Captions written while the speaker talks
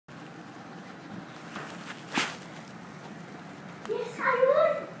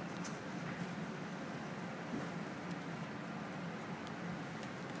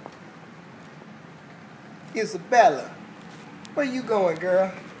Isabella, where you going,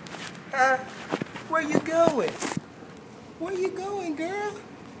 girl? Huh? Where you going? Where you going, girl?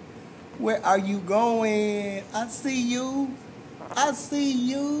 Where are you going? I see you. I see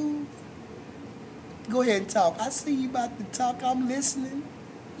you. Go ahead and talk. I see you about to talk. I'm listening.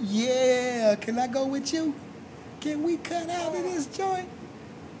 Yeah. Can I go with you? Can we cut out of this joint?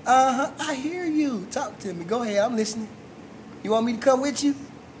 Uh-huh. I hear you. Talk to me. Go ahead. I'm listening. You want me to come with you?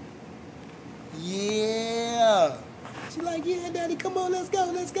 Yeah. She like, yeah, Daddy, come on, let's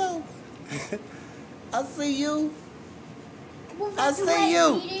go, let's go. I see you. I see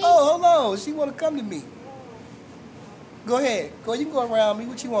you. Oh, hold on. She want to come to me. Go ahead. Go, you can go around me.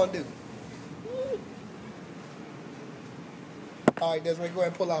 What you want to do? All right, Desiree, go ahead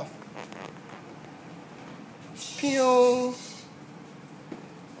and pull off. Pew.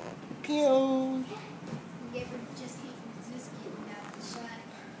 Pew.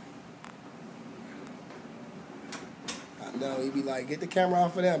 I know, he be like, get the camera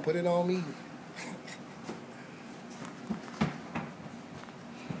off of them, put it on me.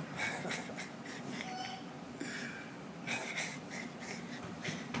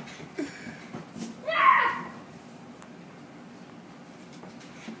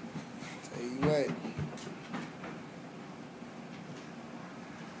 Tell you what.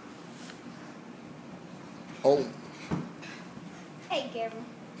 Oh. Hey, Gabriel.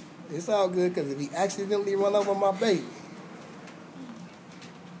 It's all good, because if he accidentally run over my baby,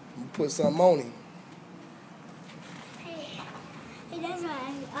 I'm put something on him. Hey, that's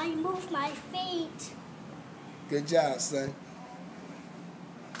right. I moved my feet. Good job, son.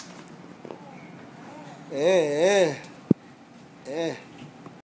 Yeah.